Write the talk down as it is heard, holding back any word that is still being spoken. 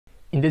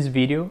In this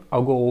video,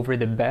 I'll go over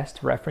the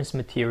best reference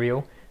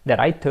material that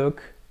I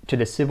took to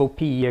the Civil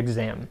PE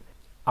exam.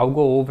 I'll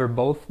go over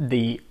both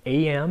the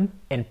AM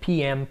and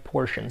PM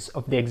portions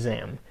of the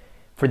exam.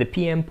 For the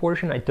PM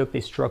portion, I took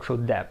the structural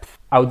depth.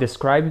 I'll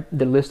describe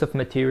the list of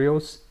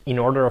materials in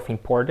order of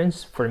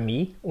importance for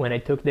me when I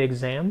took the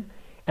exam,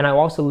 and I'll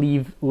also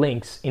leave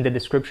links in the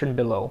description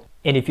below.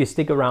 And if you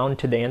stick around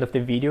to the end of the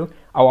video,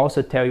 I'll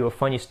also tell you a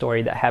funny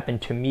story that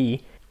happened to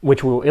me,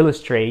 which will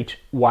illustrate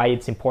why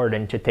it's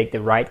important to take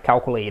the right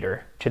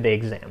calculator to the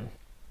exam.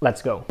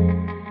 Let's go.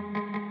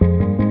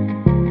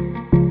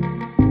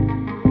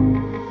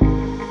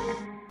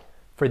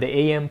 For the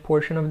AM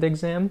portion of the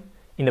exam,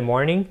 in the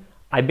morning,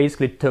 I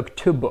basically took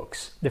two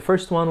books. The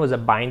first one was a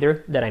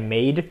binder that I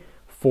made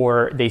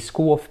for the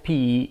School of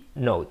PE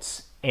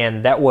notes.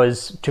 And that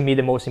was, to me,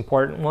 the most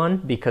important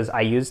one because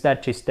I used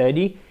that to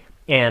study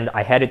and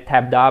I had it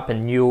tabbed up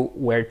and knew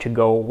where to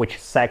go, which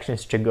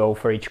sections to go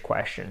for each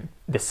question.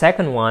 The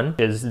second one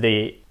is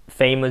the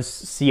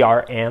famous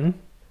CRM,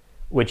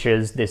 which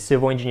is the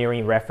Civil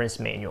Engineering Reference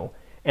Manual.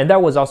 And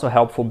that was also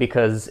helpful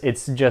because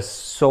it's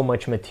just so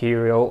much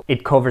material.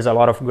 It covers a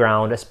lot of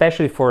ground,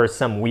 especially for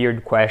some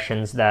weird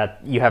questions that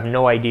you have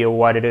no idea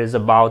what it is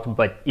about,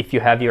 but if you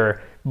have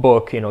your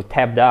book,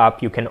 tabbed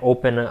up, you can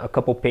open a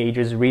couple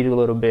pages, read a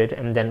little bit,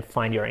 and then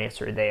find your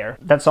answer there.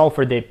 That's all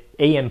for the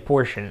AM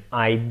portion.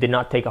 I did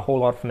not take a whole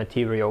lot of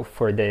material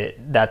for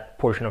that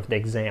portion of the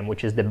exam,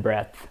 which is the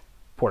breadth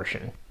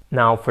portion.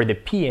 Now for the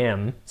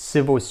PM,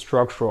 Civil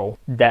Structural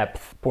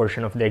Depth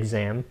portion of the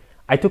exam,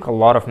 I took a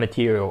lot of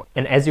material,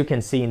 and as you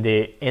can see in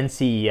the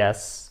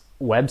NCES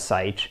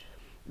website,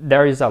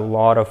 there is a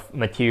lot of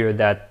material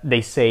that they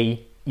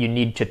say you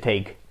need to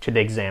take to the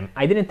exam.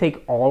 I didn't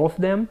take all of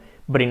them,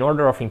 but in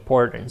order of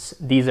importance,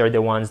 these are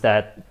the ones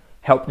that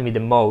helped me the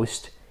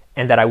most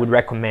and that I would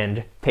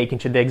recommend taking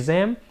to the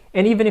exam.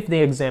 And even if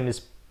the exam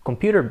is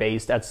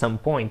computer-based at some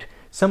point,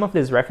 some of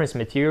this reference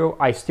material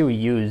I still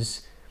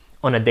use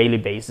on a daily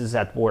basis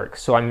at work.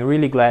 So I'm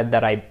really glad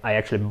that I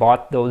actually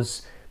bought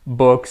those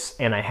books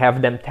and I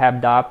have them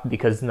tabbed up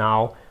because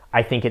now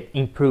I think it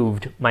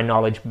improved my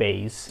knowledge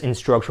base in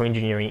structural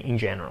engineering in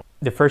general.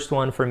 The first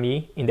one for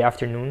me in the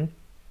afternoon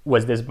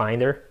was this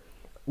binder,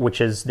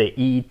 which is the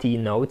EET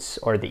notes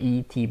or the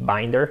EET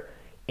binder,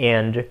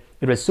 and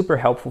it was super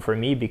helpful for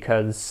me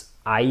because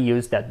I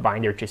used that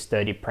binder to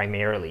study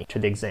primarily to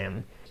the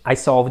exam. I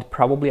solved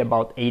probably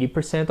about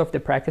 80% of the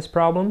practice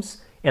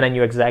problems and I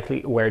knew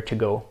exactly where to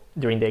go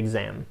during the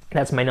exam.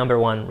 That's my number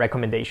one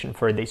recommendation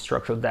for the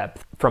structural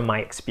depth from my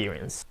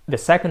experience. The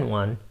second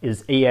one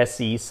is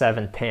ASE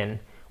 710,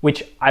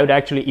 which I would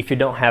actually, if you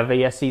don't have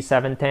ASE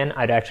 710,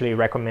 I'd actually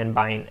recommend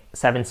buying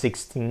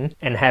 716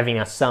 and having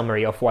a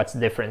summary of what's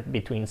different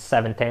between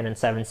 710 and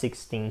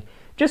 716,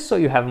 just so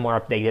you have more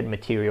updated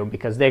material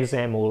because the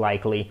exam will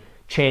likely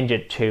change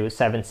it to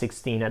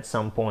 716 at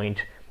some point.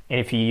 And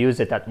if you use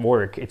it at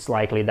work, it's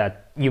likely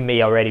that you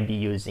may already be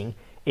using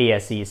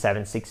ASE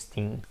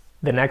 716.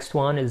 The next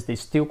one is the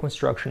Steel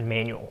Construction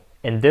Manual.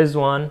 And this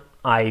one,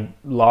 I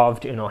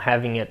loved,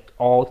 having it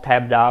all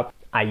tabbed up.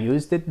 I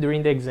used it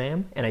during the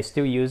exam and I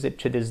still use it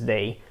to this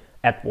day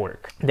at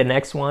work. The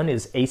next one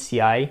is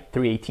ACI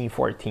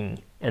 31814.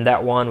 And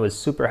that one was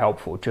super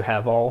helpful to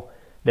have all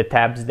the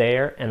tabs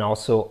there, and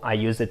also I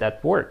use it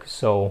at work.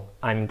 So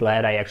I'm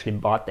glad I actually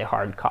bought the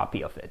hard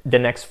copy of it. The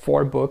next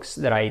four books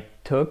that I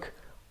took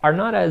are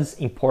not as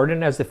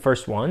important as the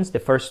first ones. The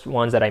first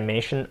ones that I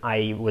mentioned,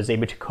 I was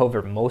able to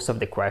cover most of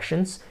the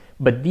questions,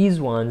 but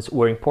these ones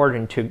were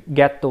important to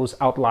get those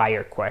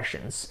outlier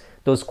questions.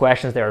 Those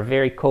questions that are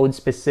very code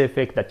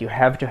specific, that you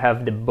have to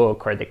have the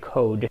book or the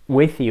code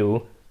with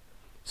you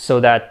so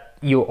that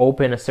you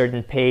open a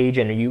certain page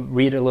and you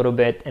read a little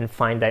bit and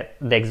find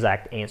the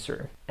exact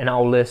answer. And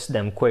I'll list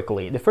them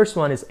quickly. The first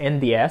one is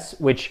NDS,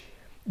 which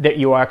that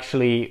you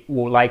actually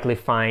will likely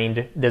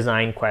find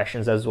design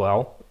questions as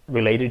well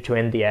related to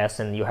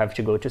NDS, and you have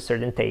to go to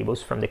certain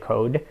tables from the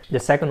code. The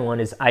second one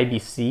is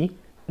IBC,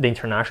 the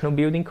International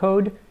Building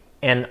Code,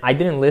 and I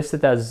didn't list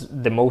it as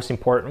the most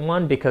important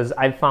one because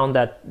I found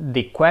that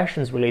the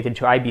questions related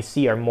to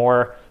IBC are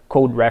more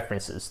code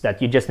references that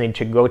you just need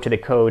to go to the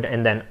code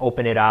and then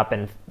open it up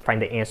and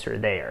find the answer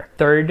there.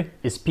 Third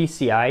is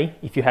PCI.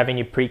 If you have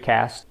any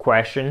precast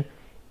question,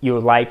 you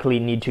likely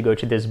need to go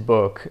to this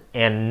book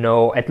and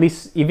know, at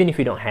least even if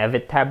you don't have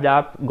it tabbed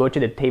up, go to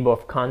the table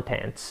of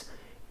contents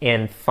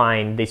and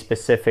find the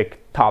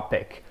specific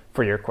topic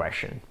for your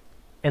question.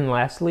 And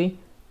lastly,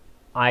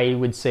 I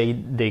would say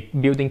the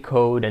building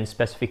code and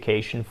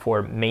specification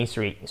for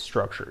masonry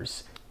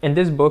structures. And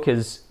this book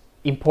is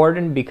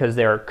important because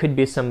there could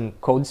be some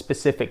code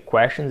specific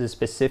questions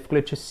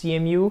specifically to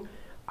CMU.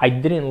 I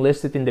didn't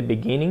list it in the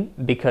beginning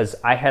because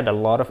I had a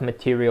lot of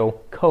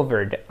material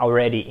covered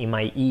already in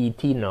my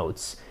EET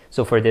notes.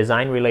 So for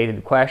design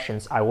related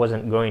questions, I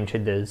wasn't going to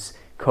this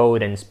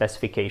code and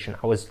specification.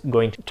 I was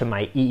going to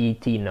my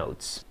EET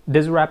notes.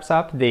 This wraps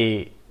up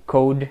the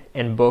code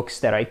and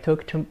books that I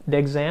took to the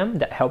exam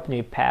that helped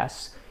me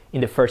pass in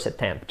the first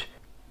attempt.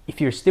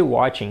 If you're still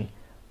watching,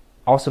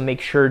 Also make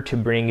sure to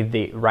bring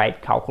the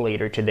right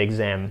calculator to the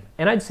exam,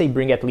 and I'd say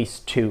bring at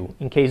least 2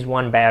 in case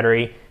one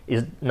battery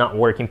is not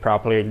working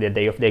properly the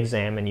day of the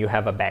exam and you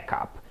have a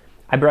backup.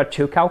 I brought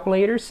 2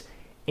 calculators,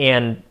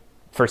 and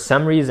for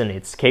some reason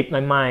it escaped my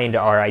mind,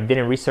 or I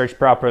didn't research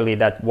properly,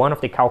 that one of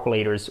the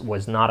calculators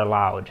was not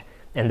allowed,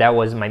 and that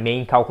was my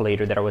main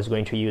calculator that I was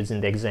going to use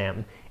in the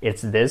exam.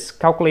 It's this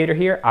calculator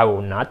here. I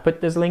will not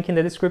put this link in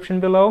the description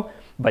below,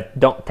 but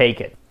don't take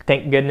it.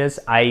 Thank goodness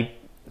I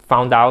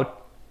found out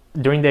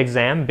during the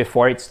exam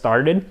before it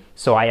started,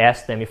 so I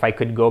asked them if I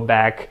could go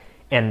back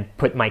and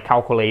put my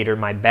calculator,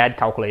 my bad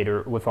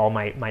calculator, with all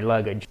my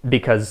luggage,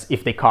 because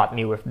if they caught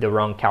me with the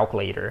wrong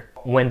calculator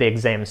when the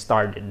exam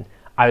started,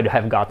 I would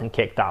have gotten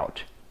kicked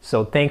out.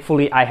 So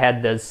thankfully I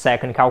had the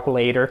second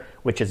calculator,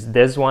 which is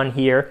this one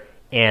here,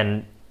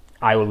 and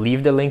I will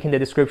leave the link in the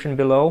description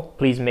below.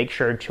 Please make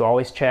sure to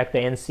always check the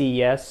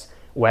NCES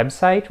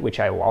website, which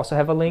I will also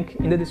have a link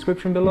in the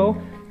description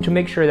below, to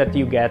make sure that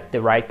you get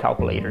the right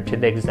calculator to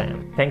the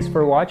exam. Thanks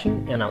for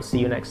watching, and I'll see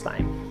you next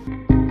time.